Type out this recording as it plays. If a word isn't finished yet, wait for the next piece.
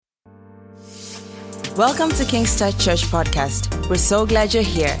Welcome to Kingstar Church Podcast. We're so glad you're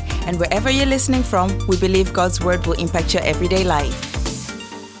here, and wherever you're listening from, we believe God's word will impact your everyday life.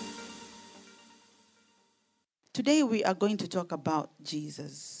 Today we are going to talk about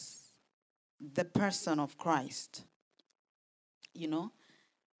Jesus, the person of Christ. You know,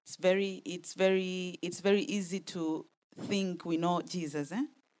 it's very easy to think we know Jesus,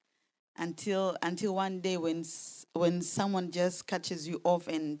 Until one day when someone just catches you off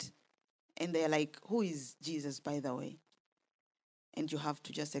and they're like, "Who is Jesus, by the way?" And you have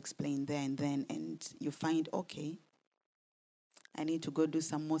to just explain there and then, and you find, okay, I need to go do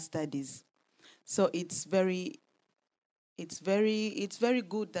some more studies. So it's very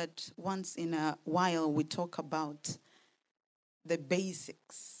good that once in a while we talk about the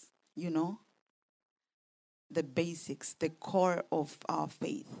basics, the basics, the core of our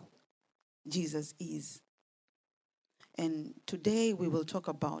faith. Jesus is. And today we will talk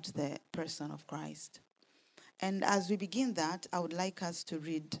about the person of Christ. And as we begin that, I would like us to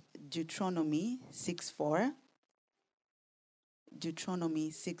read Deuteronomy 6:4.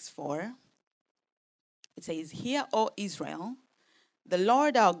 Deuteronomy 6:4. It says, "Hear, O Israel, the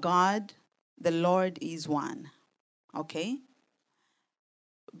Lord our God, the Lord is one." Okay?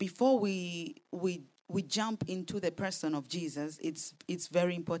 Before we jump into the person of Jesus, it's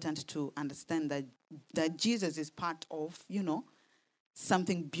very important to understand that Jesus is part of,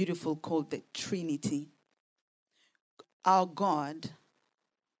 something beautiful called the Trinity. Our God,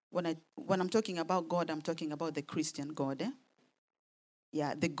 when I'm talking about God, I'm talking about the Christian God.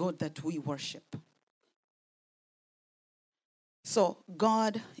 Yeah, the God that we worship. So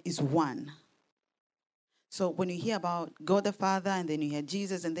God is one. So when you hear about God the Father, and then you hear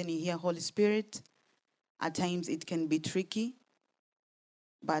Jesus, and then you hear Holy Spirit, at times it can be tricky.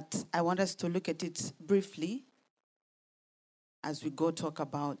 But I want us to look at it briefly as we go talk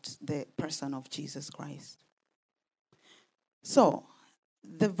about the person of Jesus Christ. So,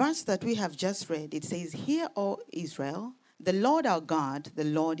 the verse that we have just read, it says, "Hear, O Israel, the Lord our God, the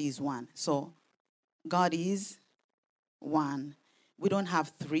Lord is one." So, God is one. We don't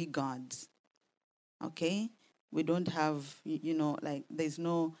have three gods. Okay? We don't have, there's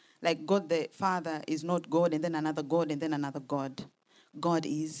no, like God the Father is not God and then another God and then another God. God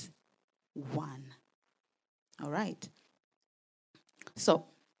is one. All right. So,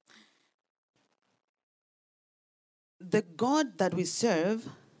 the God that we serve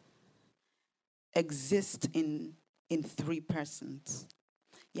exists in three persons.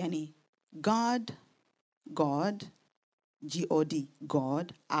 Yani, God, G-O-D,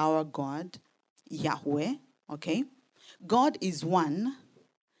 God, our God, Yahweh, okay? God is one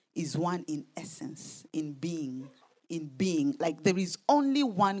in essence, in being. Like there is only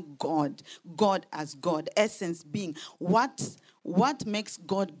one God, God as God, essence being. What makes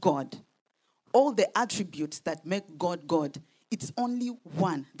God God? All the attributes that make God God, it's only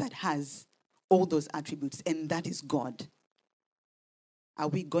one that has all those attributes, and that is God. Are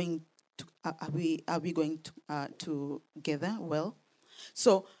we going together? Well,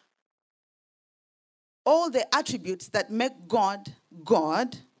 so all the attributes that make God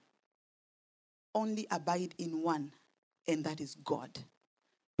God only abide in one, and that is God.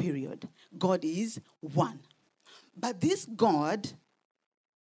 Period. God is one. But this God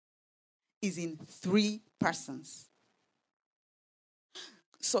is in three persons.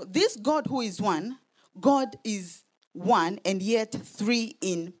 So this God who is one, God is one and yet three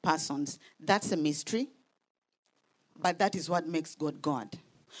in persons. That's a mystery, but that is what makes God God.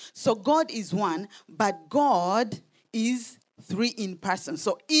 So God is one, but God is three in person.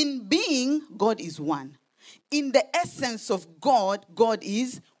 So in being, God is one. In the essence of God, God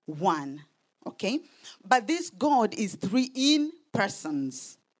is one. Okay? But this God is three in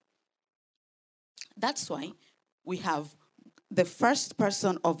persons. That's why we have the first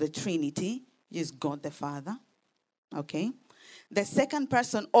person of the Trinity is God the Father. Okay? The second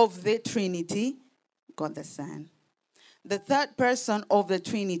person of the Trinity, God the Son. The third person of the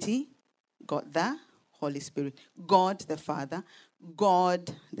Trinity, God the Holy Spirit. God the Father,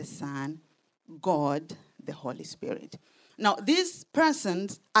 God the Son, God the Holy Spirit. Now, these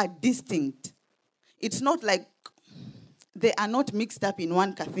persons are distinct. It's not like they are not mixed up in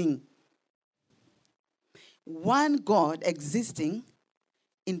one thing. One God existing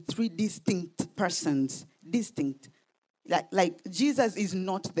in three distinct persons. Distinct. Like Jesus is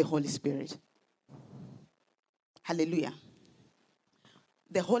not the Holy Spirit. Hallelujah.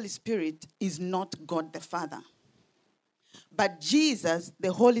 The Holy Spirit is not God the Father. But Jesus,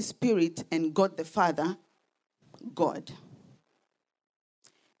 the Holy Spirit, and God the Father, God.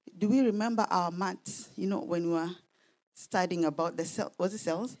 Do we remember our maths? When we were studying about the cells? Was it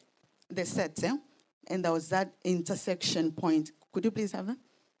cells? The sets, And there was that intersection point. Could you please have that?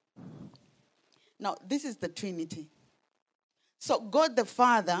 Now, this is the Trinity. So God the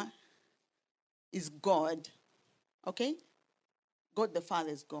Father is God. Okay? God the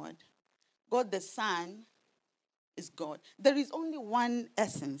Father is God. God the Son is God. There is only one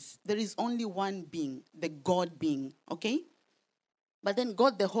essence. There is only one being, the God being. Okay? But then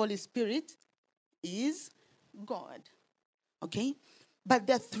God the Holy Spirit is God. Okay? But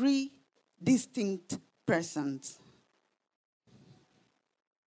there are three distinct persons.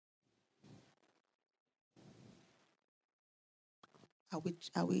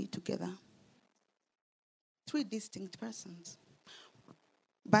 Are we together? Three distinct persons.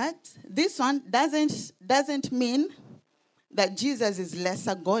 But this one doesn't mean that Jesus is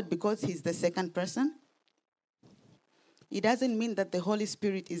lesser God because he's the second person. It doesn't mean that the Holy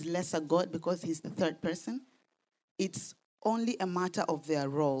Spirit is lesser God because he's the third person. It's only a matter of their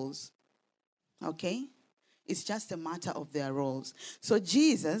roles. Okay? It's just a matter of their roles. So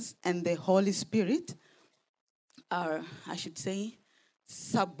Jesus and the Holy Spirit are, I should say,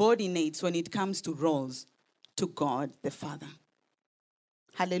 subordinates when it comes to roles to God the Father.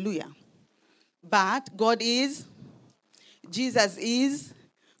 Hallelujah. But Jesus is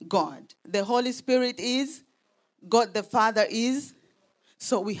God. The Holy Spirit is, God the Father is.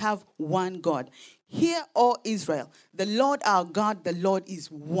 So we have one God. Hear, O Israel, the Lord our God, the Lord is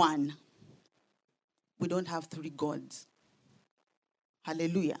one. We don't have three gods.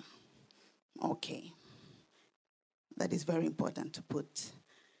 Hallelujah. Okay. That is very important to put,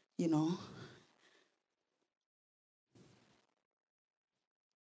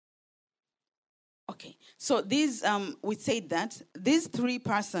 Okay. So we said that these three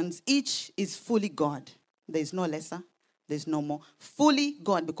persons, each is fully God. There is no lesser. There's no more. Fully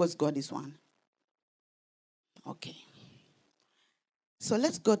God because God is one. Okay. So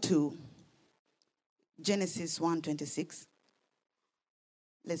let's go to Genesis 1:26.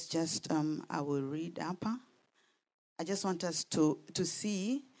 Let's just, I will read up. I just want us to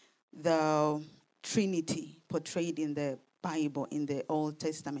see the Trinity portrayed in the Bible, in the Old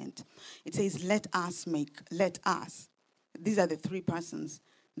Testament. It says, let us. These are the three persons.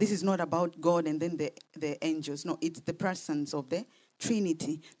 This is not about God and then the angels. No, it's the persons of the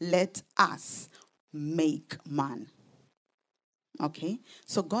Trinity. Let us make man. Okay?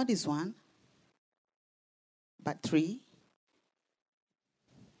 So God is one, but three.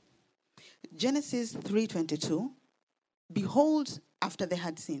 Genesis 3:22. Behold, after they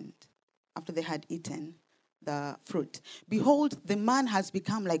had sinned, after they had eaten the fruit, behold, the man has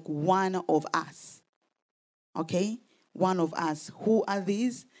become like one of us. Okay? One of us. Who are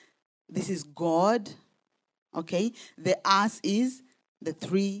these? This is God. Okay? The us is the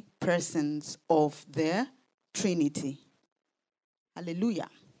three persons of the Trinity. Hallelujah.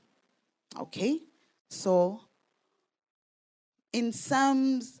 Okay? So, in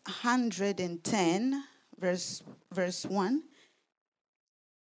Psalms 110, verse 1,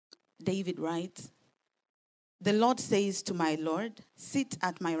 David writes, the Lord says to my Lord, sit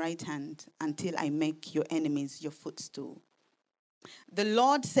at my right hand until I make your enemies your footstool. The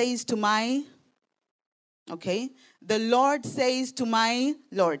Lord says to my, the Lord says to my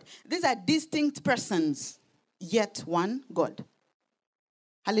Lord. These are distinct persons, yet one God.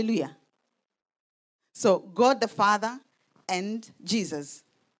 Hallelujah. So God the Father and Jesus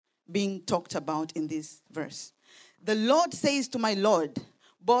being talked about in this verse. The Lord says to my Lord,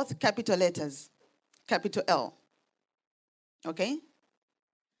 both capital letters, capital L. Okay?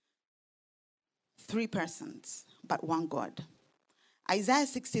 Three persons, but one God. Isaiah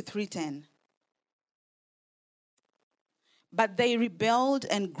 63:10. But they rebelled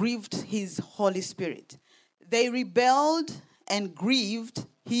and grieved his Holy Spirit. They rebelled and grieved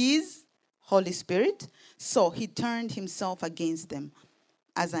his Holy Spirit, so he turned himself against them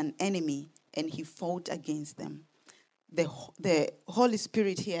as an enemy and he fought against them. The Holy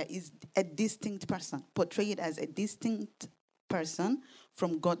Spirit here is a distinct person, portrayed as a distinct person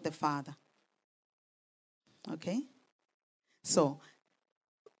from God the Father. Okay? So,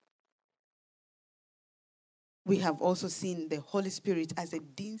 we have also seen the Holy Spirit as a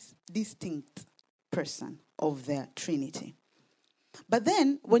distinct person of the Trinity. But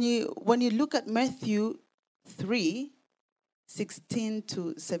then, when you look at Matthew 3:16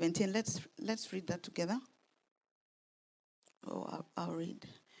 to 17, let's read that together. Oh, I'll read.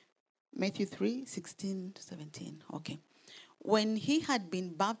 Matthew 3:16 to 17. Okay. When he had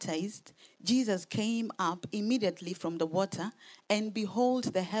been baptized, Jesus came up immediately from the water, and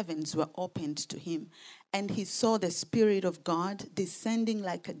behold, the heavens were opened to him. And he saw the Spirit of God descending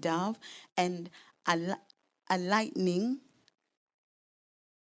like a dove, and alighting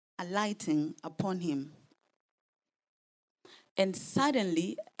alighting upon him. And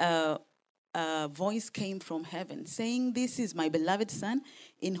suddenly a voice came from heaven saying, "This is my beloved Son,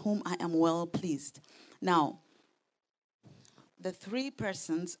 in whom I am well pleased." Now, the three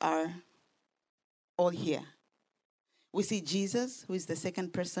persons are all here. We see Jesus, who is the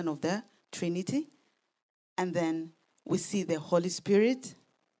second person of the Trinity. And then we see the Holy Spirit.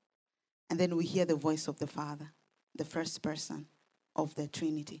 And then we hear the voice of the Father, the first person of the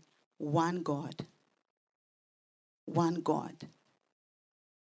Trinity. One God. One God.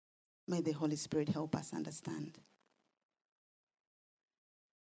 May the Holy Spirit help us understand.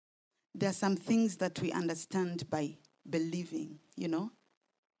 There are some things that we understand by believing,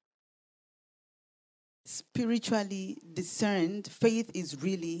 Spiritually discerned, faith is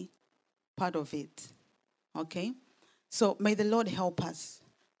really part of it. Okay? So may the Lord help us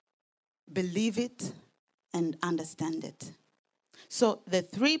believe it and understand it. So the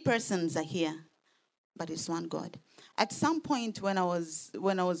three persons are here, but it's one God. At some point when I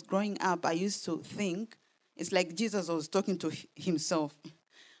was growing up, I used to think it's like Jesus was talking to himself.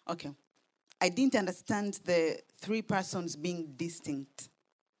 Okay. I didn't understand the three persons being distinct,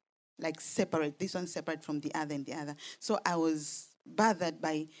 like separate. This one separate from the other and the other. So I was bothered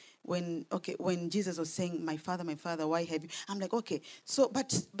by when Jesus was saying, my father, why have you? I'm like, okay, so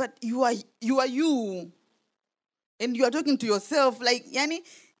but you are you. And you are talking to yourself, like, Yani,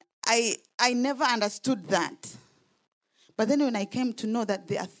 I never understood that. But then when I came to know that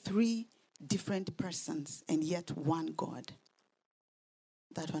there are three different persons and yet one God,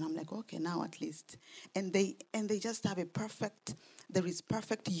 that one I'm like, okay, now at least. And they just have there is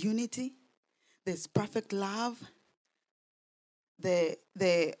perfect unity, there's perfect love,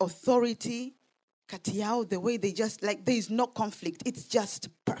 the authority, katiao, the way they just, like, there is no conflict. It's just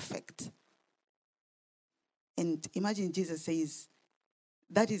perfect. And imagine Jesus says,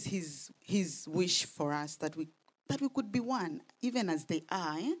 that is his wish for us, that we could be one, even as they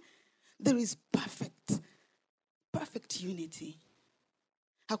are. There is perfect unity.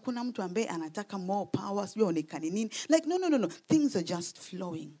 Hakuna mtu ambaye anataka more power, sio onekane nini. Like, no. Things are just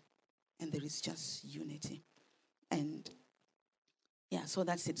flowing. And there is just unity. And yeah, so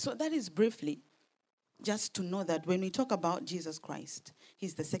that's it. So that is briefly just to know that when we talk about Jesus Christ,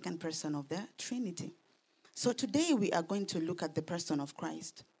 he's the second person of the Trinity. So today we are going to look at the person of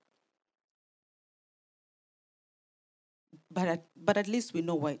Christ. But at least we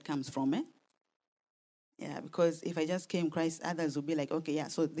know where it comes from, eh? Yeah, because if I just came Christ, others will be like, okay, yeah,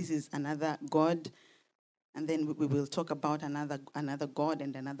 so this is another God. And then we will talk about another God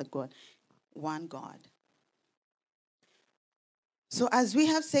and another God. One God. So as we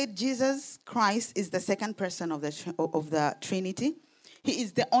have said, Jesus Christ is the second person of the Trinity. He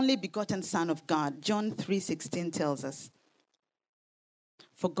is the only begotten Son of God. John 3:16 tells us,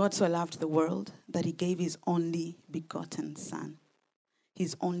 "For God so loved the world that he gave his only begotten Son."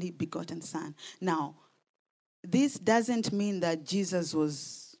 His only begotten Son. Now, this doesn't mean that Jesus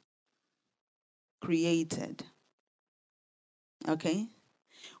was created. Okay?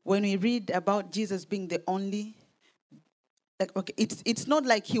 When we read about Jesus being the only, it's not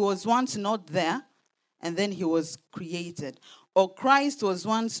like he was once not there and then he was created. Or Christ was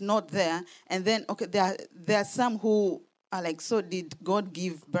once not there and then, there are some who are like, so did God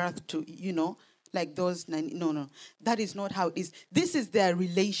give birth to, like those? No. That is not how it is. This is their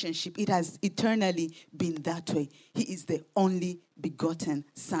relationship. It has eternally been that way. He is the only begotten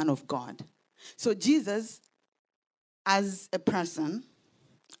Son of God. So Jesus, as a person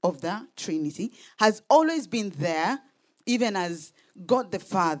of the Trinity, has always been there, even as God the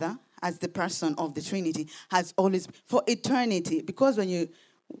Father, as the person of the Trinity, has always, for eternity. Because when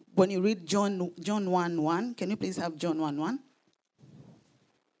you read John 1:1, can you please have John 1:1?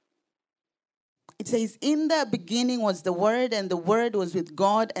 It says, "In the beginning was the Word, and the Word was with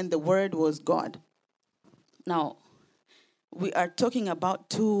God, and the Word was God." Now, we are talking about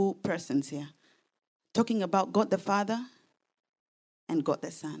two persons here. Talking about God the Father and God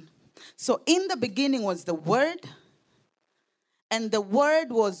the Son. So in the beginning was the Word, and the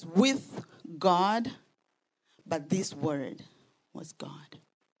Word was with God, but this Word was God.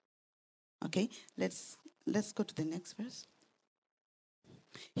 Okay, let's go to the next verse.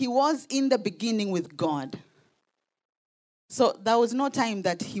 He was in the beginning with God. So there was no time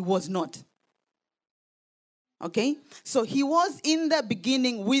that he was not. Okay, so he was in the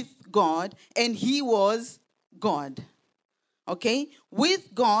beginning with God, and he was God. Okay,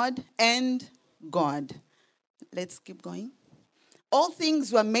 with God and God. Let's keep going. All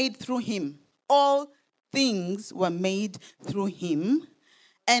things were made through him. All things were made through him.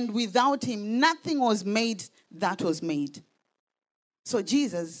 And without him, nothing was made that was made. So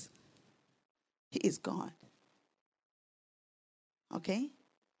Jesus He is God. Okay?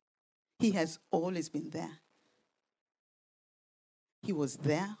 He has always been there. He was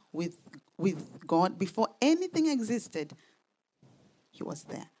there with God before anything existed. He was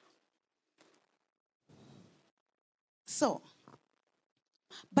there. So,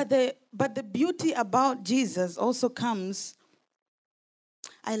 but the beauty about Jesus also comes.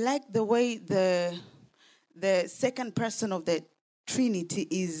 I like the way the second person of the Trinity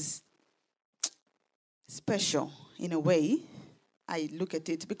is special in a way. I look at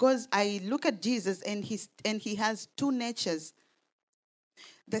it because I look at Jesus and he has two natures.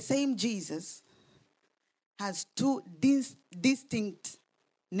 The same Jesus has two distinct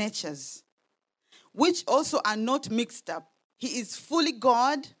natures, which also are not mixed up. He is fully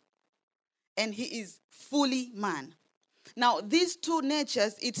God and he is fully man. Now, these two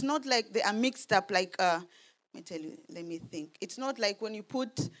natures, it's not like they are mixed up like, let me tell you, let me think. It's not like when you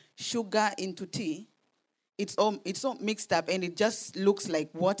put sugar into tea, it's all mixed up and it just looks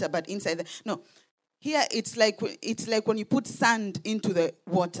like water, but inside, no. Here, it's like when you put sand into the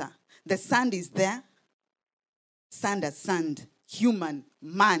water. The sand is there. Sand as sand. Human.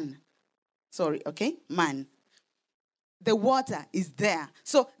 Man. Sorry, okay? Man. The water is there.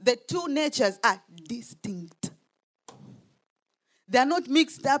 So the two natures are distinct. They are not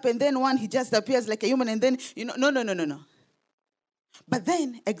mixed up and then one, he just appears like a human and then, no. But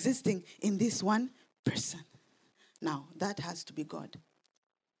then existing in this one person. Now, that has to be God.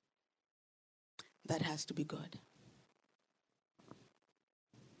 That has to be God.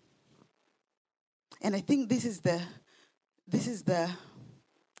 And I think that's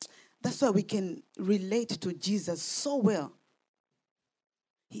why we can relate to Jesus so well.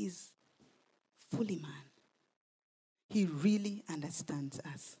 He's fully man. He really understands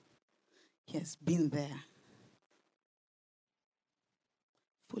us. He has been there.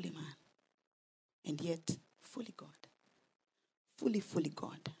 Fully man. And yet, fully God. Fully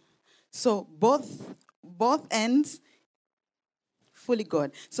God. So both ends, fully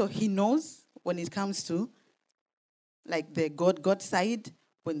God. So he knows when it comes to like the God side,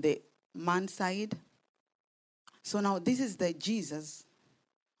 when the man side. So now this is the Jesus.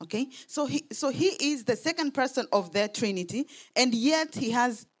 Okay? So he is the second person of their Trinity, and yet he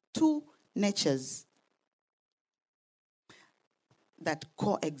has two natures that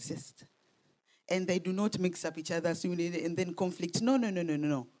coexist. And they do not mix up each other's unity and then conflict.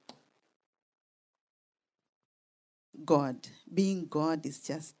 No. God. Being God is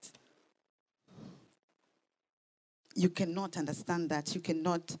just, you cannot understand that.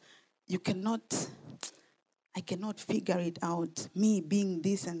 I cannot figure it out. Me being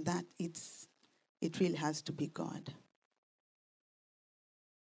this and that, it really has to be God.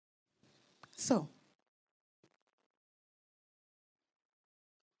 So,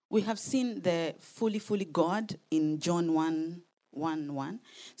 we have seen the fully God in John 1:1.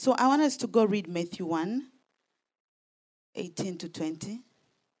 So I want us to go read Matthew 1:18-20.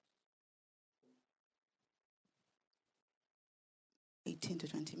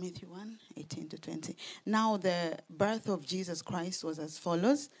 18-20. Matthew 1:18-20. Now the birth of Jesus Christ was as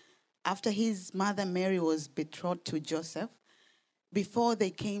follows. After his mother Mary was betrothed to Joseph, before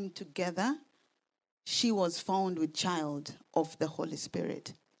they came together, she was found with child of the Holy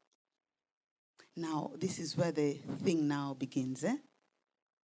Spirit. Now, this is where the thing now begins.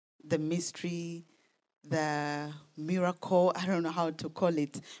 The mystery, the miracle, I don't know how to call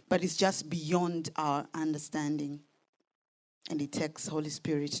it, but it's just beyond our understanding. And it takes Holy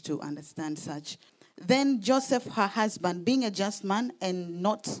Spirit to understand such. Then Joseph, her husband, being a just man and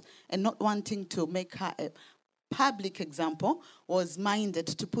not wanting to make her a public example, was minded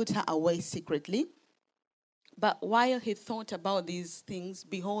to put her away secretly. But while he thought about these things,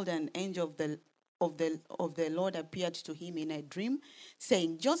 behold, an angel of the Lord appeared to him in a dream,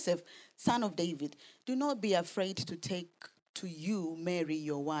 saying, Joseph, son of David, do not be afraid to take to you Mary,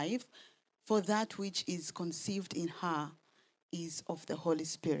 your wife, for that which is conceived in her is of the Holy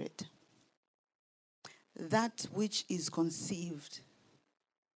Spirit. That which is conceived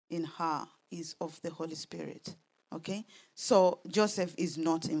in her is of the Holy Spirit. Okay? So Joseph is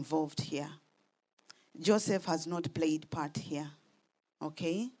not involved here. Joseph has not played part here.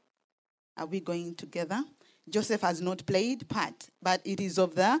 Okay? Are we going together? Joseph has not played part, but it is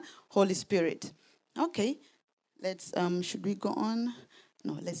of the Holy Spirit. Okay. Let's should we go on?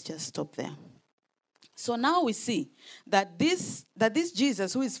 No, let's just stop there. So now we see that this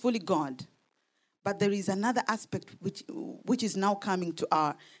Jesus, who is fully God, but there is another aspect which is now coming to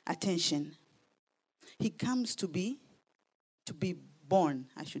our attention. He comes to be born,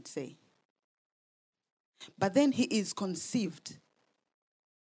 I should say. But then he is conceived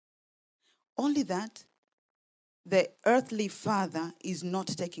Only that the earthly father is not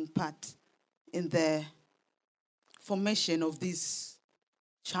taking part in the formation of this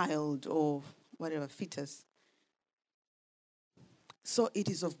child or whatever, fetus. So it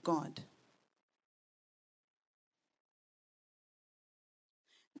is of God.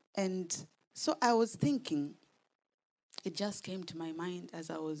 And so I was thinking, it just came to my mind as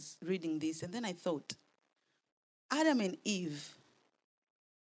I was reading this, and then I thought, Adam and Eve,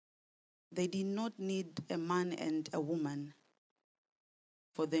 they did not need a man and a woman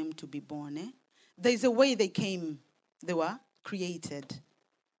for them to be born. There's a way they were created,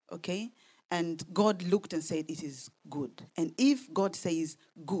 okay? And God looked and said, it is good. And if God says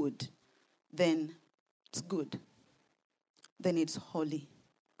good, then it's good. Then it's holy.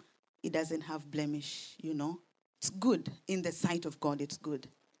 It doesn't have blemish, It's good. In the sight of God, it's good.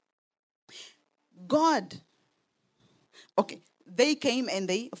 God, okay, they came and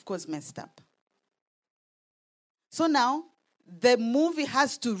they, of course, messed up. So now, the movie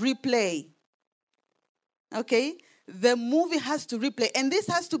has to replay. Okay? The movie has to replay. And this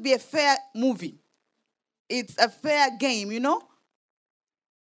has to be a fair movie. It's a fair game,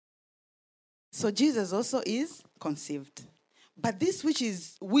 So Jesus also is conceived. But this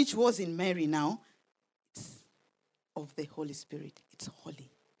which was in Mary now, it's of the Holy Spirit. It's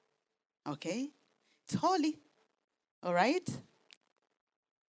holy. Okay? It's holy. All right?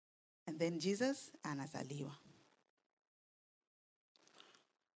 And then Jesus anazaliwa.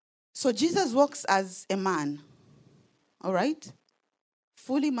 So Jesus walks as a man. All right?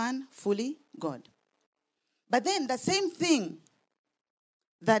 Fully man, fully God. But then the same thing,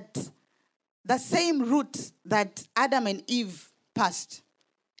 the same route that Adam and Eve passed,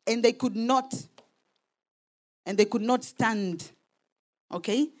 and they could not stand,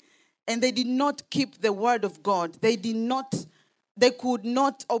 okay? And they did not keep the word of God. They could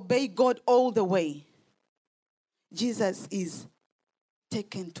not obey God all the way. Jesus is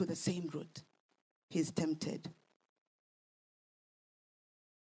taken to the same route. He's tempted.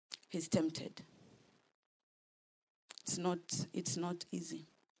 He's tempted. It's not easy.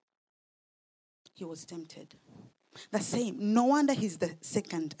 He was tempted. The same. No wonder he's the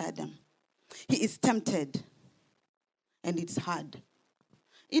second Adam. He is tempted. And it's hard.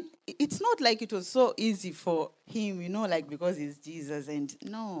 It's not like it was so easy for him, because he's Jesus. And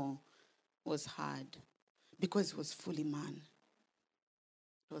no, it was hard. Because he was fully man.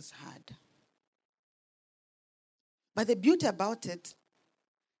 It was hard. But the beauty about it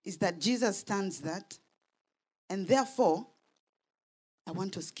is that Jesus stands that. And therefore, I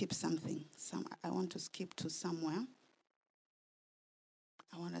want to skip something. I want to skip to somewhere.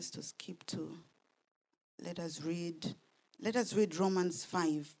 I want us to skip to, let us read Romans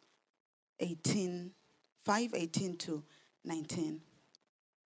 5:18 to 19.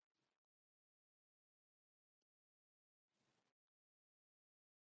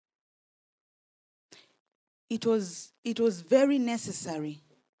 It was very necessary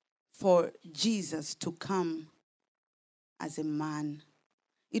for Jesus to come as a man.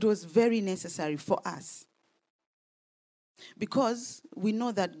 It was very necessary for us. Because we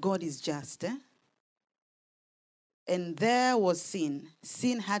know that God is just. And there was sin.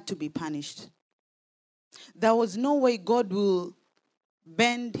 Sin had to be punished. There was no way God will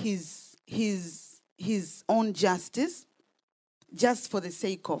bend his own justice just for the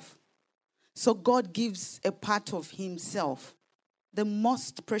sake of. So God gives a part of himself, the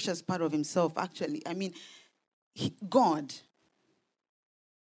most precious part of himself, actually. God.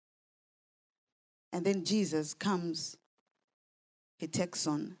 And then Jesus comes, he takes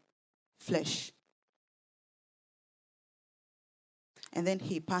on flesh. And then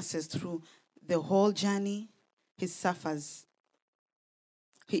he passes through the whole journey. He suffers.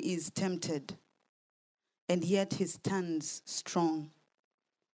 He is tempted. And yet he stands strong.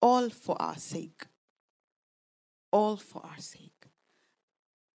 All for our sake. All for our sake.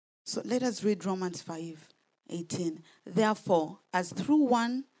 So let us read Romans 5:18. Therefore, as through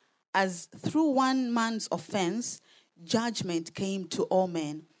one man's offense, judgment came to all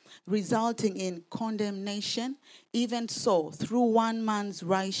men, resulting in condemnation, even so, through one man's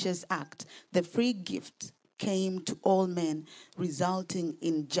righteous act, the free gift came to all men, resulting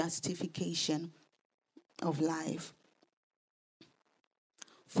in justification of life.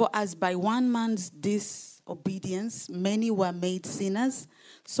 For as by one man's disobedience many were made sinners,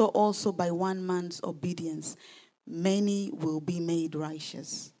 so also by one man's obedience many will be made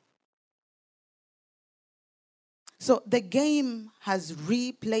righteous. So the game has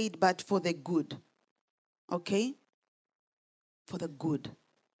replayed, but for the good. Okay? For the good.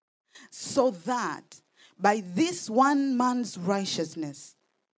 So that by this one man's righteousness,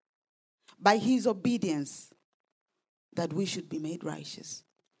 by his obedience that we should be made righteous.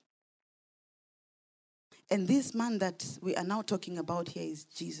 And this man that we are now talking about here is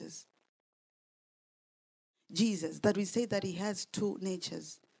Jesus. Jesus, that we say that he has two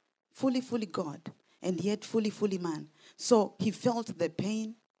natures, fully God, and yet fully man. So he felt the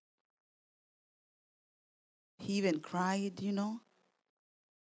pain. He even cried,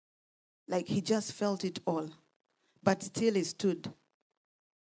 like he just felt it all. But still he stood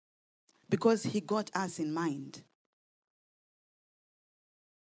because he got us in mind.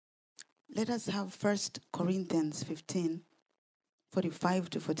 Let us have 1 Corinthians 15, 45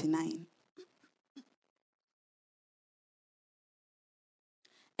 to 49.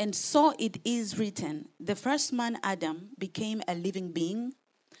 And so it is written, the first man, Adam, became a living being.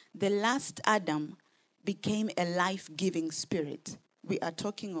 The last Adam became a life-giving spirit. We are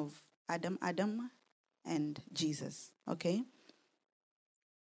talking of Adam, and Jesus, okay?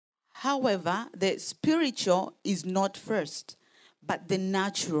 However, the spiritual is not first, but the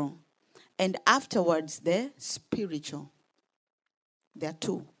natural, and afterwards the spiritual. There are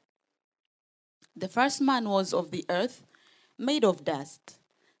two. The first man was of the earth, made of dust.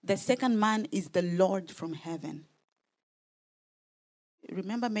 The second man is the Lord from heaven.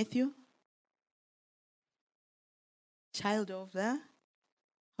 Remember Matthew? Child of the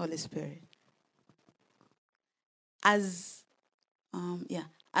Holy Spirit. As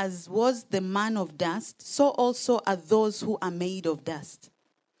was the man of dust, so also are those who are made of dust.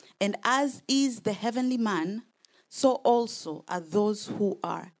 And as is the heavenly man, so also are those who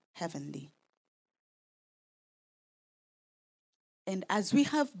are heavenly. And as we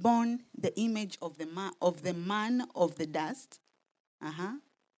have borne the image of the man of the dust,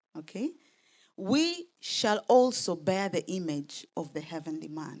 okay, we shall also bear the image of the heavenly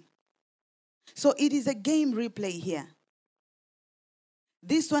man. So it is a game replay here.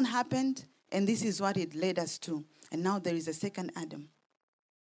 This one happened, and this is what it led us to. And now there is a second Adam.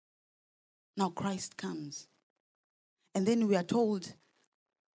 Now Christ comes. And then we are told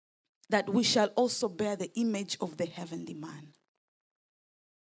that we shall also bear the image of the heavenly man.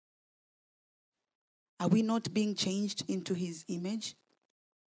 Are we not being changed into his image?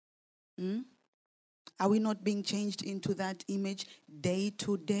 Are we not being changed into that image day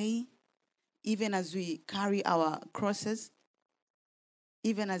to day? Even as we carry our crosses?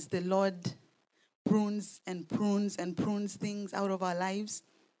 Even as the Lord prunes things out of our lives?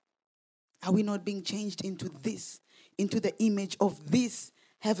 Are we not being changed into the image of this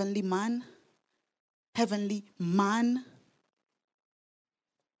heavenly man? Heavenly man?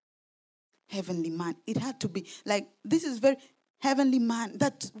 Heavenly man. It had to be like, this is very heavenly man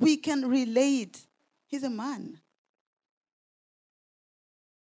that we can relate. He's a man.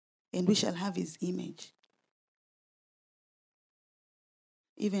 And we shall have his image.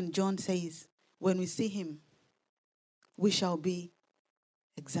 Even John says, when we see him, we shall be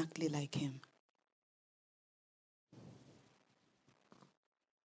exactly like him.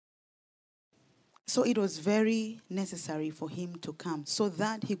 So it was very necessary for him to come so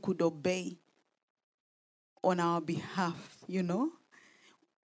that he could obey on our behalf,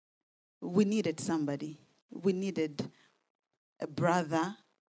 We needed somebody. We needed a brother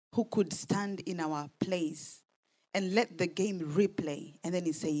who could stand in our place and let the game replay. And then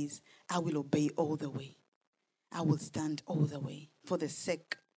he says, I will obey all the way. I will stand all the way for the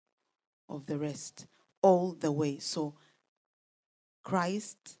sake of the rest, all the way. So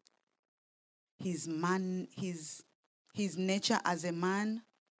Christ, his nature as a man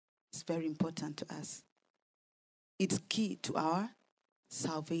is very important to us. It's key to our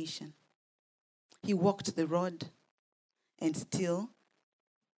salvation. He walked the road and still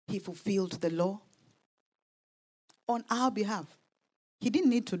he fulfilled the law on our behalf. He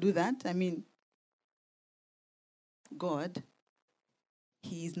didn't need to do that. God,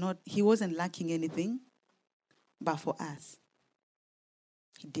 he wasn't lacking anything, but for us,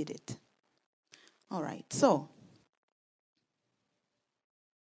 he did it. All right, so,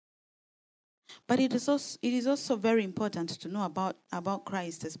 but it is also very important to know about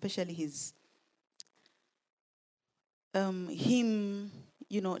Christ, especially his him,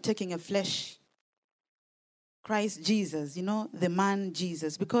 taking a flesh. Christ Jesus, the man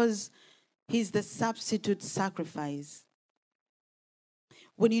Jesus, because he's the substitute sacrifice.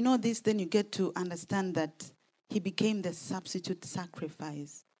 When you know this, then you get to understand that he became the substitute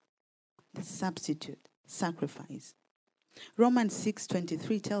sacrifice. The substitute sacrifice. Romans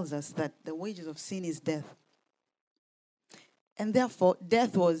 6:23 tells us that the wages of sin is death. And therefore,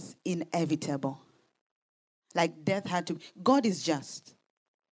 death was inevitable. Like death had to. God is just.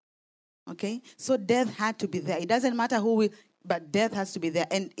 Okay? So death had to be there. It doesn't matter who will. But death has to be there.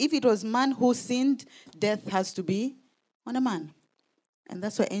 And if it was man who sinned, death has to be on a man. And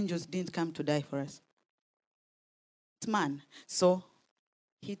that's why angels didn't come to die for us. It's man. So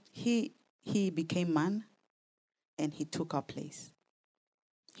he became man and he took our place.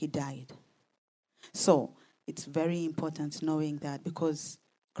 He died. So it's very important knowing that, because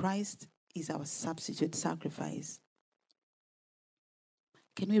Christ is our substitute sacrifice.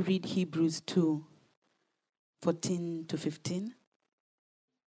 Can we read Hebrews 2:14-15?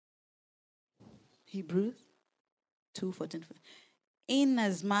 Hebrews 2:14.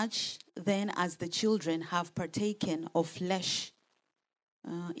 Inasmuch then as the children have partaken of flesh,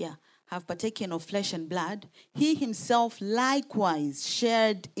 have partaken of flesh and blood, he himself likewise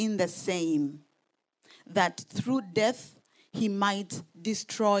shared in the same, that through death he might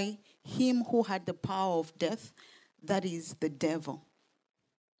destroy him who had the power of death, that is the devil.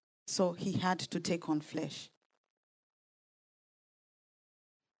 So he had to take on flesh.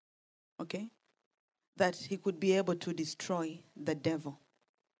 Okay? That he could be able to destroy the devil.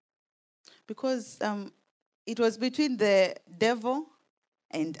 Because it was between the devil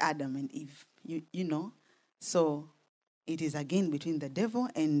and Adam and Eve, you know. So it is again between the devil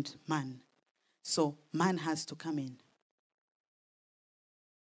and man. So man has to come in.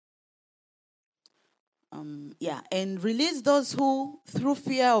 And release those who, through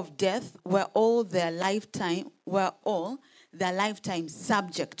fear of death, were all their lifetime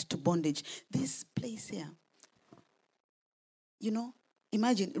subject to bondage. This place here,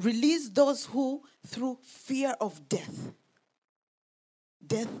 imagine, release those who, through fear of death.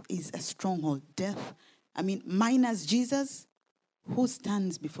 Death is a stronghold. Death, minus Jesus, who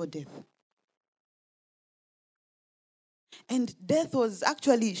stands before death? And death was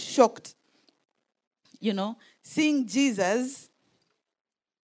actually shocked. Seeing Jesus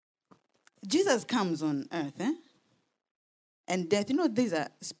comes on earth, and death, these are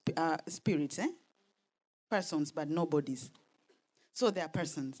spirits, persons, but no bodies. So they are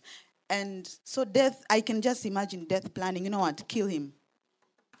persons. And so death, I can just imagine death planning, kill him.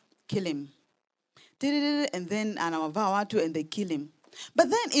 And then and they kill him. But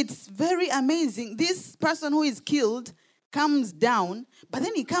then it's very amazing. This person who is killed comes down, but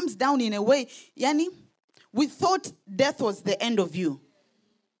then he comes down in a way, we thought death was the end of you.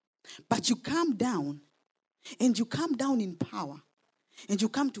 But you come down, and you come down in power, and you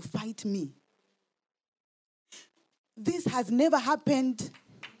come to fight me. This has never happened.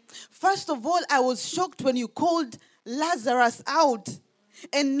 First of all, I was shocked when you called Lazarus out,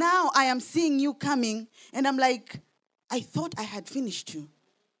 and now I am seeing you coming, and I'm like, I thought I had finished you.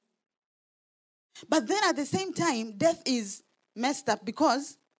 But then at the same time, death is messed up,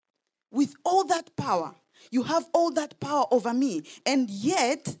 because with all that power, you have all that power over me, and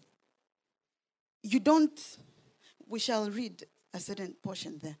yet you don't. We shall read a certain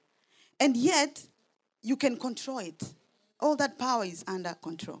portion there. And yet you can control it. All that power is under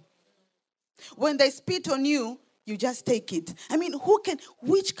control. When they spit on you, you just take it.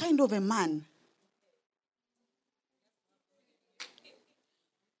 Which kind of a man?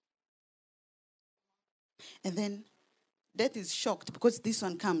 And then death is shocked, because this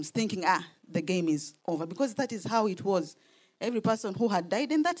one comes thinking, the game is over. Because that is how it was. Every person who had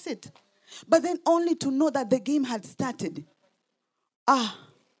died, and that's it. But then only to know that the game had started.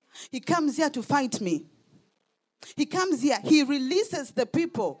 He comes here to fight me. He comes here. He releases the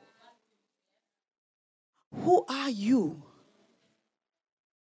people. Who are you?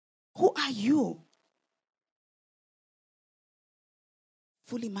 Who are you?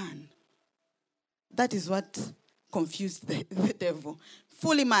 Fully man. That is what confused the devil.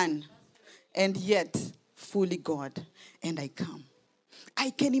 Fully man, and yet fully God. And I come.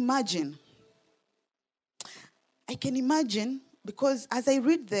 I can imagine, because as I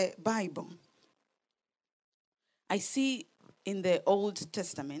read the Bible, I see in the Old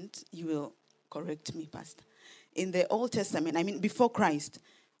Testament, you will correct me, Pastor. In the Old Testament, before Christ,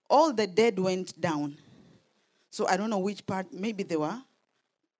 all the dead went down. So I don't know which part, maybe there were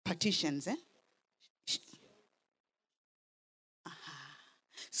partitions,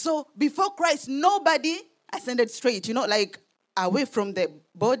 So before Christ, nobody ascended straight, away from the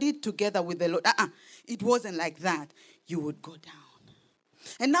body together with the Lord. It wasn't like that. You would go down.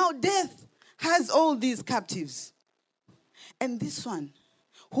 And now death has all these captives. And this one,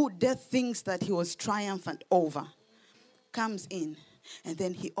 who death thinks that he was triumphant over, comes in, and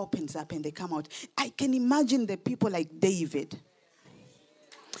then he opens up and they come out. I can imagine the people like David.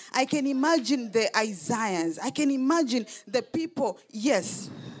 I can imagine the Isaiahs. I can imagine the people. Yes.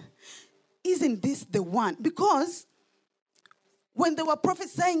 Isn't this the one? Because when they were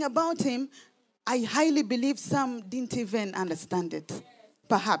prophesying about him, I highly believe some didn't even understand it.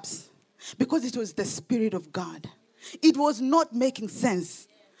 Perhaps. Because it was the Spirit of God. It was not making sense.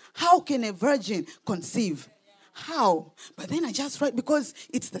 How can a virgin conceive? How? But then I just write because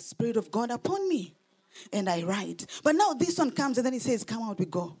it's the Spirit of God upon me. And I write. But now this one comes and then it says, come out, we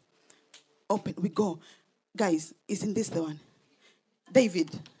go. Open, we go. Guys, isn't this the one? David.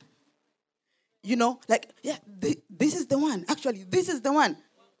 You know, like, yeah, this is the one. Actually, this is the one.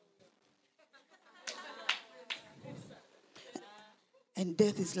 And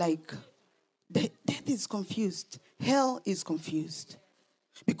death is like, death is confused. Hell is confused.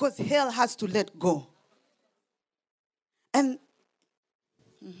 Because hell has to let go. And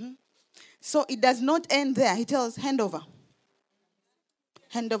so it does not end there. He tells, hand over.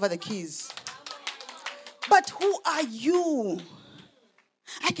 Hand over the keys. But who are you?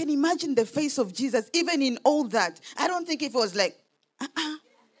 I can imagine the face of Jesus, even in all that. I don't think if it was like,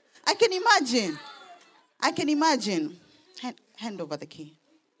 I can imagine. Hand over the key.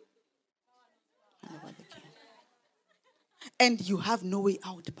 Hand over the key. And you have no way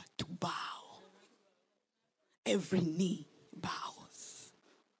out but to bow. Every knee bows.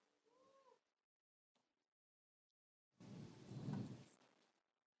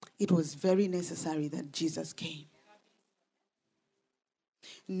 It was very necessary that Jesus came.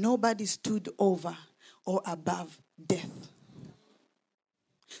 Nobody stood over or above death.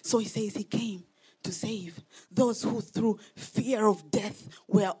 So he says he came to save those who through fear of death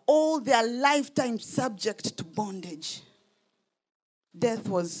were all their lifetime subject to bondage. Death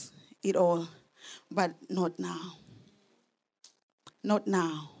was it all, but not now. Not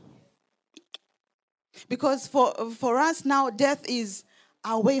now. Because for us now, death is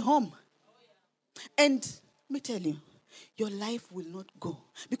our way home. And let me tell you, your life will not go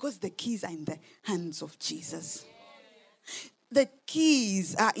because the keys are in the hands of Jesus. The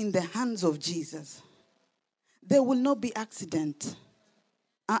keys are in the hands of Jesus. There will not be accident.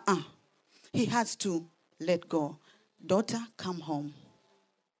 He has to let go. Daughter, come home.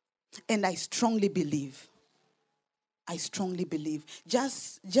 And I strongly believe,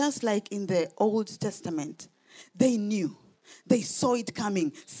 just like in the Old Testament, they knew. They saw it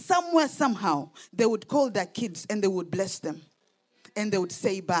coming. Somewhere, somehow, they would call their kids and they would bless them. And they would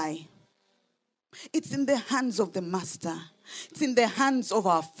say bye. It's in the hands of the Master. It's in the hands of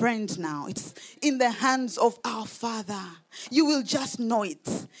our friend now. It's in the hands of our Father. You will just know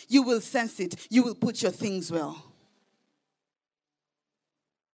it. You will sense it. You will put your things well.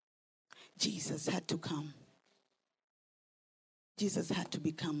 Jesus had to come. Jesus had to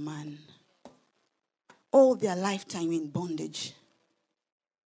become man. All their lifetime in bondage.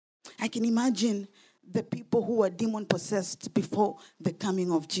 I can imagine the people who were demon-possessed before the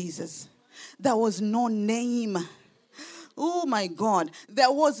coming of Jesus. There was no name. Oh my God.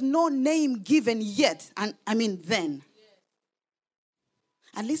 There was no name given yet. And I mean then.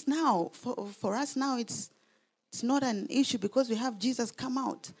 At least now, for us now, it's not an issue because we have Jesus come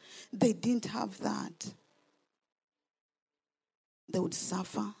out. They didn't have that. They would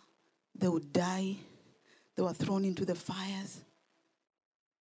suffer. They would die. They were thrown into the fires.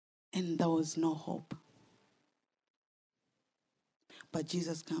 And there was no hope. But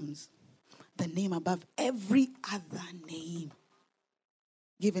Jesus comes. The name above every other name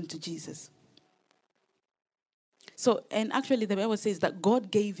given to Jesus. So, and actually the Bible says that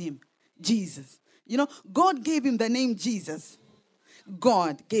God gave him Jesus. You know, God gave him the name Jesus.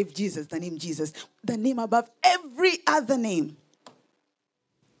 God gave Jesus the name Jesus. The name above every other name.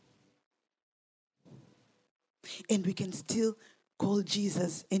 And we can still call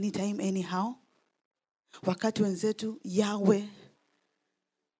Jesus anytime, anyhow. Wakati wenzetu, Yahweh.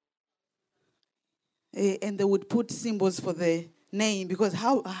 And they would put symbols for the name. Because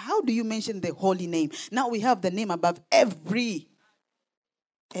how do you mention the holy name? Now we have the name above every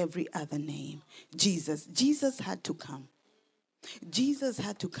other name. Jesus. Jesus had to come. Jesus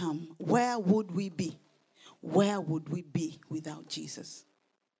had to come. Where would we be? Where would we be without Jesus?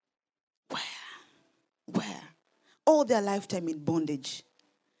 Where? All their lifetime in bondage.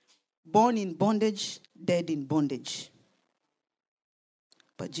 Born in bondage, dead in bondage.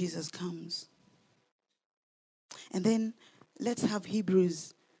 But Jesus comes. And then let's have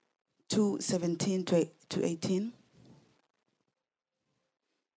Hebrews 2:17 to 18.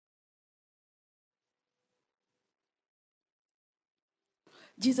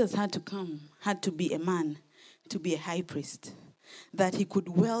 Jesus had to come, had to be a man, to be a high priest, that he could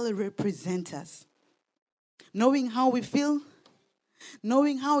well represent us. Knowing how we feel,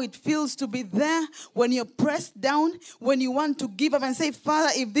 knowing how it feels to be there when you're pressed down, when you want to give up and say, Father,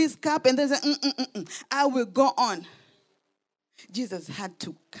 if this cup, and then say, I will go on. Jesus had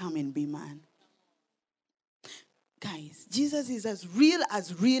to come and be man. Guys, Jesus is as real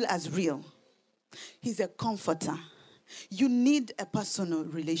as real as real. He's a comforter. You need a personal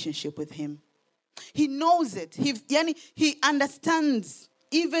relationship with him. He knows it. He understands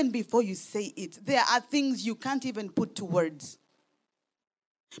even before you say it. There are things you can't even put to words.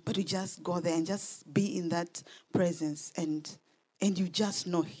 But you just go there and just be in that presence, and you just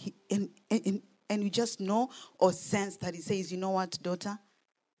know, and you just know or sense that he says, you know what, daughter?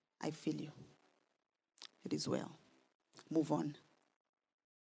 I feel you. It is well. Move on.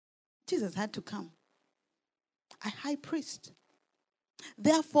 Jesus had to come. A high priest.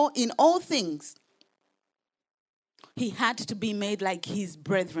 Therefore, in all things, he had to be made like his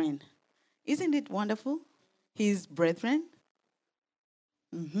brethren. Isn't it wonderful? His brethren.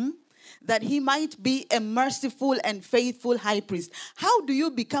 That he might be a merciful and faithful high priest. How do you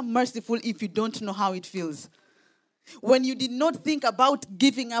become merciful if you don't know how it feels? When you did not think about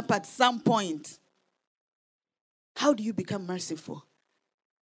giving up at some point, how do you become merciful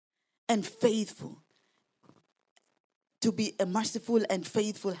and faithful? To be a merciful and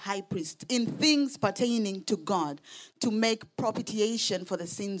faithful high priest in things pertaining to God, to make propitiation for the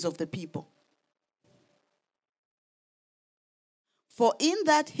sins of the people. For in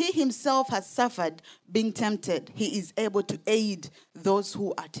that he himself has suffered being tempted, he is able to aid those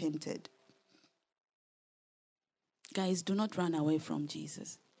who are tempted. Guys, do not run away from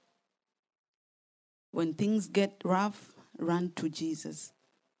Jesus. When things get rough, run to Jesus.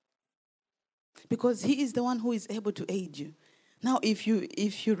 Because he is the one who is able to aid you. Now, if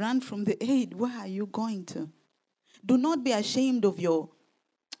you run from the aid, where are you going to? Do not be ashamed of your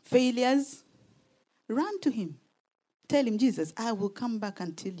failures. Run to him. Tell him, Jesus, I will come back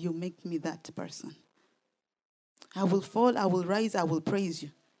until you make me that person. I will fall, I will rise, I will praise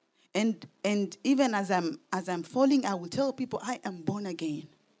you. And even as I'm falling, I will tell people I am born again.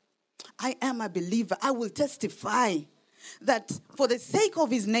 I am a believer. I will testify that for the sake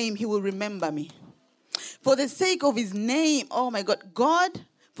of his name, he will remember me. For the sake of his name, oh my God,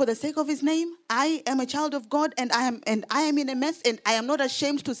 for the sake of his name, I am a child of God, and I am in a mess, and I am not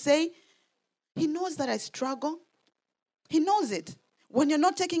ashamed to say, he knows that I struggle. He knows it. When you're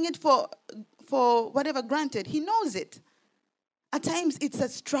not taking it for whatever granted, he knows it. At times, it's a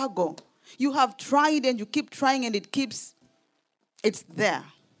struggle. You have tried and you keep trying, and it's there.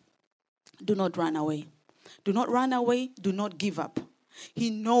 Do not run away. Do not run away. Do not give up. He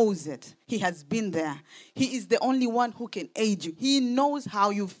knows it. He has been there. He is the only one who can aid you. He knows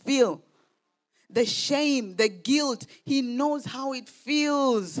how you feel. The shame, the guilt, he knows how it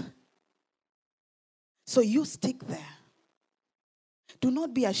feels. So you stick there. Do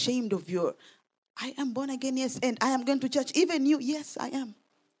not be ashamed of I am born again, yes, and I am going to church. Even you, yes, I am.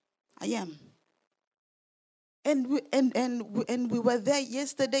 I am. And we were there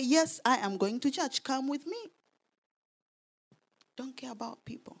yesterday. Yes, I am going to church. Come with me. Don't care about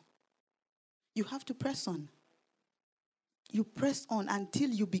people. You have to press on. You press on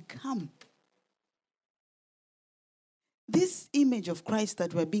until you become. This image of Christ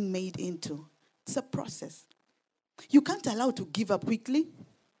that we're being made into, it's a process. You can't allow to give up quickly.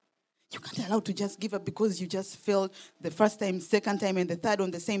 You can't allow to just give up because you just failed the first time, second time, and the third on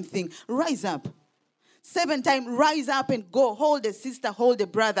the same thing. Rise up. 7 times, rise up and go. Hold a sister, hold a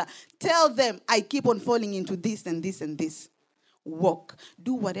brother. Tell them, I keep on falling into this and this and this. Walk.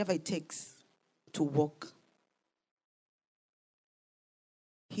 Do whatever it takes to walk.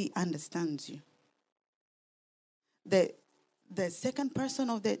 He understands you. The second person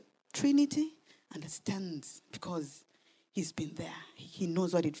of the Trinity understands because he's been there. He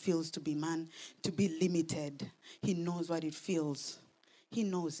knows what it feels to be man, to be limited. He knows what it feels. He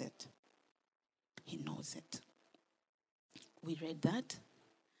knows it. He knows it. We read that.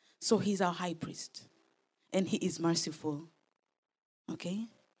 So he's our high priest. And he is merciful. Okay?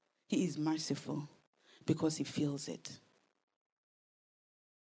 He is merciful because he feels it.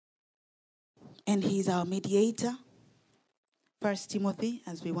 And he's our mediator. 1 Timothy,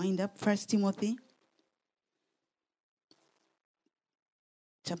 as we wind up, 1 Timothy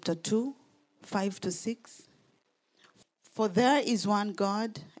chapter 2, 5-6. For there is one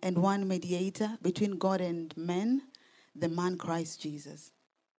God and one mediator between God and men, the man Christ Jesus.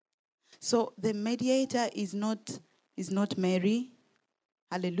 So the mediator is not Mary.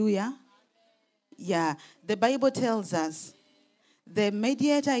 Hallelujah. Yeah. The Bible tells us the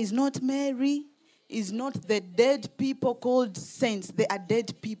mediator is not Mary, is not the dead people called saints. They are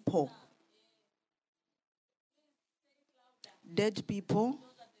dead people. Dead people.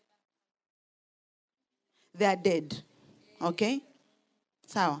 They are dead. Okay?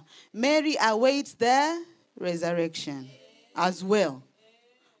 So, Mary awaits their resurrection as well.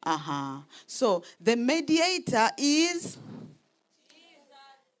 So the mediator is...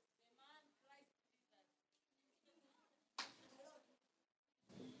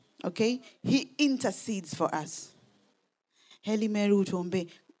 Okay? He intercedes for us. Heli Meru Tombe.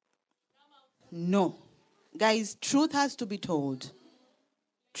 No. Guys, truth has to be told.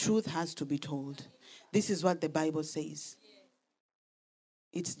 Truth has to be told. This is what the Bible says.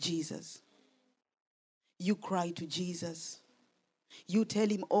 It's Jesus. You cry to Jesus. You tell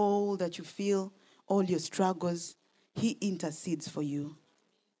him all that you feel, all your struggles. He intercedes for you.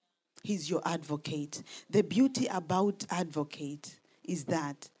 He's your advocate. The beauty about advocate is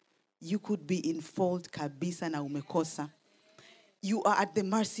that you could be in fault kabisa na umekosa. You are at the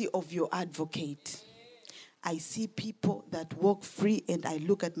mercy of your advocate. I see people that walk free and I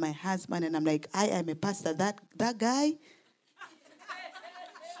look at my husband and I'm like, I am a pastor. That guy?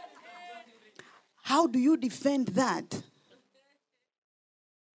 How do you defend that?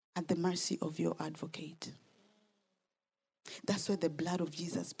 At the mercy of your advocate. That's why the blood of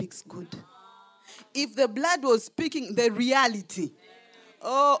Jesus speaks good. If the blood was speaking the reality,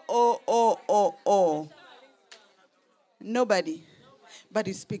 nobody. But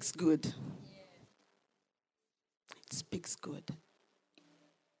it speaks good. It speaks good.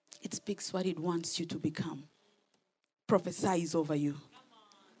 It speaks what it wants you to become. Prophesies over you.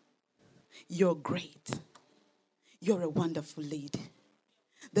 You're great. You're a wonderful lady.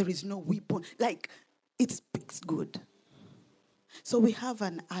 There is no weapon. Like, it speaks good. So we have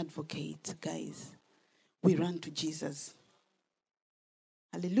an advocate, guys. We run to Jesus.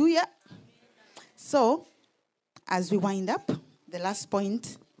 Hallelujah. So, as we wind up, the last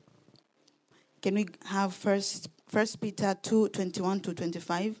point, can we have First Peter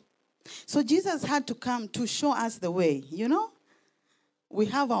 2:21-25? So Jesus had to come to show us the way, you know? We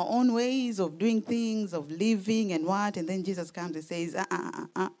have our own ways of doing things, of living and what, and then Jesus comes and says,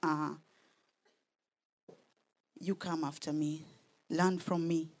 you come after me. Learn from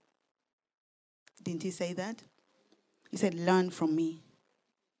me. Didn't he say that? He said, learn from me.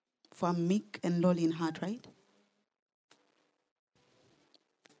 For I'm meek and lowly in heart, right?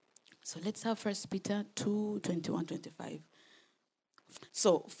 So let's have 1 Peter 2:21-25.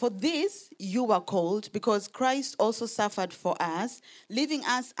 So for this you were called, because Christ also suffered for us, leaving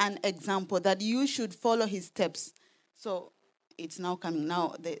us an example that you should follow his steps. So it's now coming.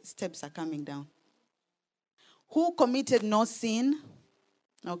 Now the steps are coming down. Who committed no sin,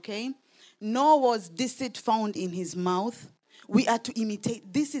 okay? Nor was deceit found in his mouth. We are to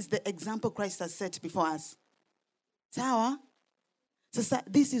imitate. This is the example Christ has set before us. Sawa? Sasa,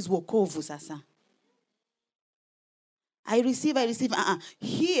 this is wokovu sasa. I receive.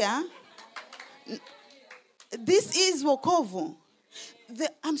 Here, this is wokovu.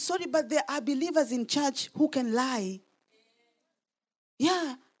 I'm sorry, but there are believers in church who can lie.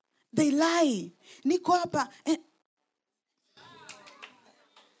 Yeah, they lie. Niko hapa.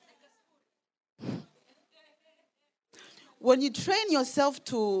 When you train yourself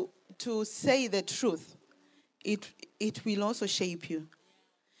to say the truth, it will also shape you.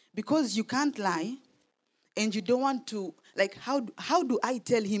 Because you can't lie, and you don't want to, like, how do I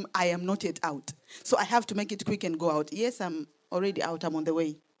tell him I am not yet out? So I have to make it quick and go out. Yes, I'm already out, I'm on the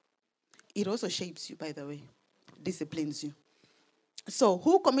way. It also shapes you, by the way. Disciplines you. So,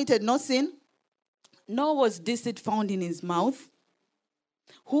 who committed no sin? Nor was deceit found in his mouth.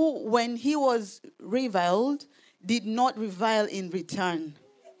 Who, when he was reviled, did not revile in return.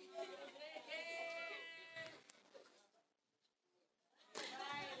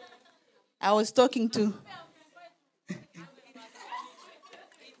 I was talking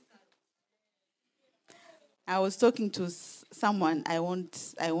to someone I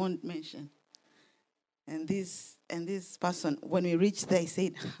won't mention. And this person, when we reached there, he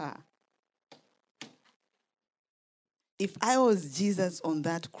said, if I was Jesus on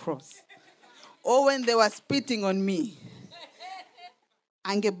that cross, or when they were spitting on me,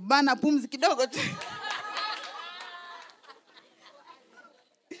 angebana pumzi kidogo.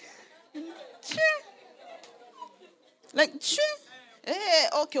 Like,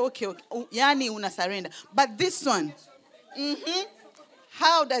 okay. Yani una surrender. But this one,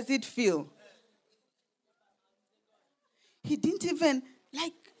 how does it feel? He didn't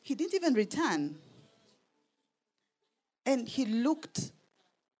even return. And he looked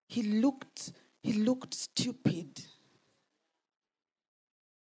stupid.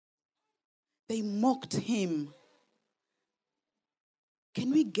 They mocked him.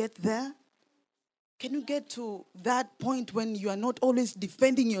 Can we get there? Can you get to that point when you are not always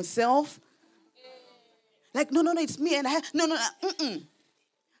defending yourself? Like, no, it's me and I. No.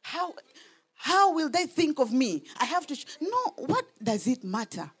 How will they think of me? I have to... No, what does it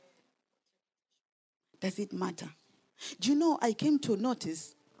matter? Does it matter? Do you know, I came to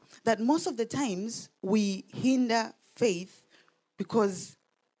notice that most of the times we hinder faith because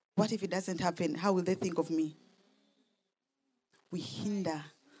what if it doesn't happen? How will they think of me? We hinder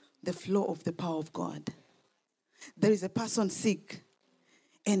the flow of the power of God. There is a person sick,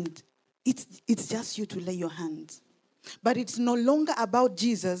 and it's just you to lay your hands. But it's no longer about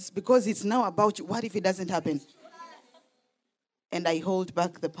Jesus because it's now about you. What if it doesn't happen? And I hold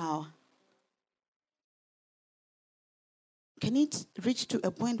back the power. Can it reach to a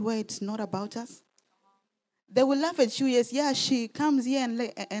point where it's not about us? They will laugh at you. Yes, yeah, she comes here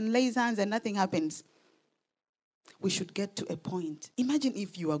and lays hands and nothing happens. We should get to a point. Imagine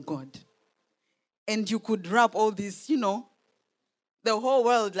if you are God and you could wrap all this, the whole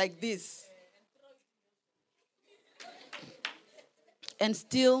world like this. And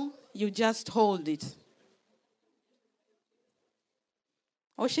still, you just hold it.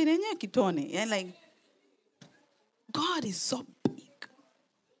 Like, God is so big,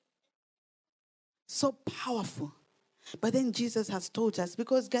 so powerful. But then Jesus has taught us,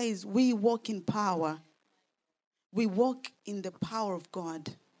 because guys, we walk in power. We walk in the power of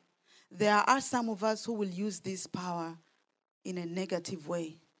God. There are some of us who will use this power in a negative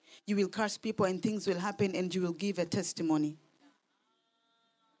way. You will curse people and things will happen and you will give a testimony.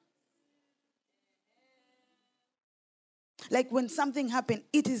 Like when something happened,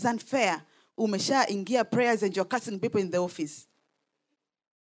 it is unfair. Umesha ingia prayers and you're cursing people in the office.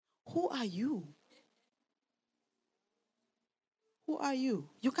 Who are you? Who are you?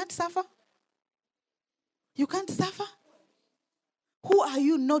 You can't suffer? You can't suffer? Who are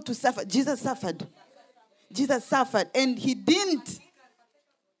you not to suffer? Jesus suffered. Jesus suffered and he didn't.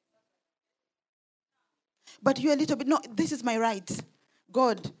 But you're a little bit, no, this is my right.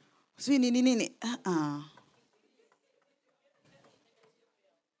 God.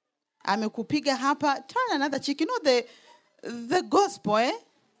 Amekupiga hapa, turn another cheek. You know the gospel,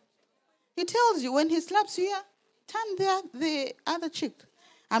 He tells you when he slaps you here, turn the other cheek.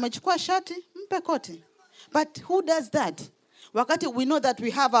 Amechukua shati, mpe koti. But who does that? Wakati we know that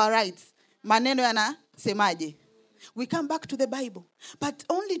we have our rights. Maneno yana semaje. We come back to the Bible. But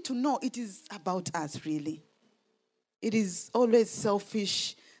only to know it is about us, really. It is always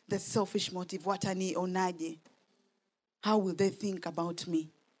selfish, the selfish motive. Watani onaje. How will they think about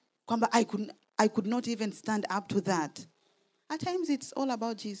me? I could not even stand up to that. At times it's all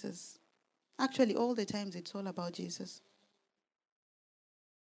about Jesus. Actually, all the times it's all about Jesus.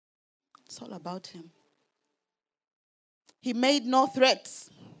 It's all about him. He made no threats.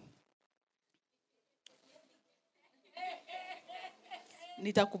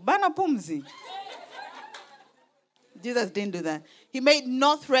 Nitakubana pumzi. Jesus didn't do that. He made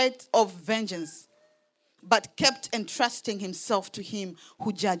no threat of vengeance, but kept entrusting himself to him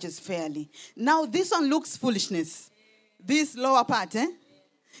who judges fairly. Now, this one looks foolishness. This lower part,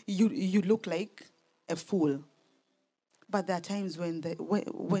 you look like a fool. But there are times when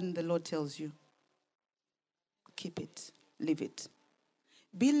the Lord tells you, keep it, leave it.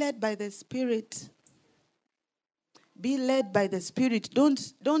 Be led by the Spirit. Be led by the Spirit.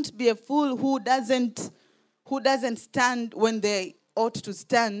 Don't be a fool who doesn't stand when they ought to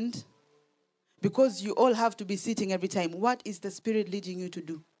stand. Because you all have to be sitting every time. What is the Spirit leading you to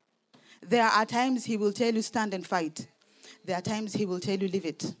do? There are times he will tell you stand and fight. There are times he will tell you leave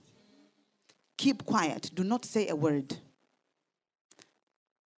it. Keep quiet. Do not say a word.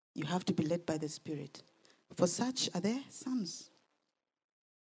 You have to be led by the Spirit. For such are their sons.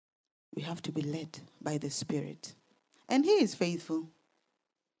 We have to be led by the Spirit. And he is faithful.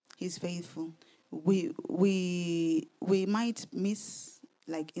 He's faithful. We might miss,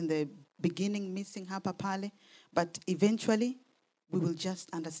 like in the beginning, missing hapa pale, but eventually we will just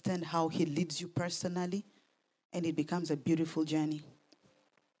understand how he leads you personally, and it becomes a beautiful journey.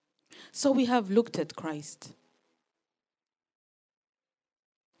 So we have looked at Christ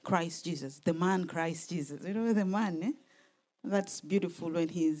Jesus, the man Christ Jesus. You know the man, That's beautiful when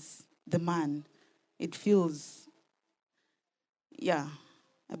he's the man. It feels, a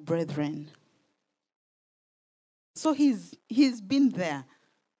brethren. So he's been there.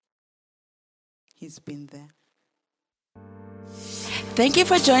 He's been there. Thank you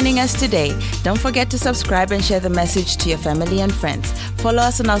for joining us today. Don't forget to subscribe and share the message to your family and friends. Follow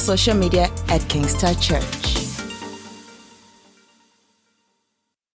us on our social media at Kingstar Church.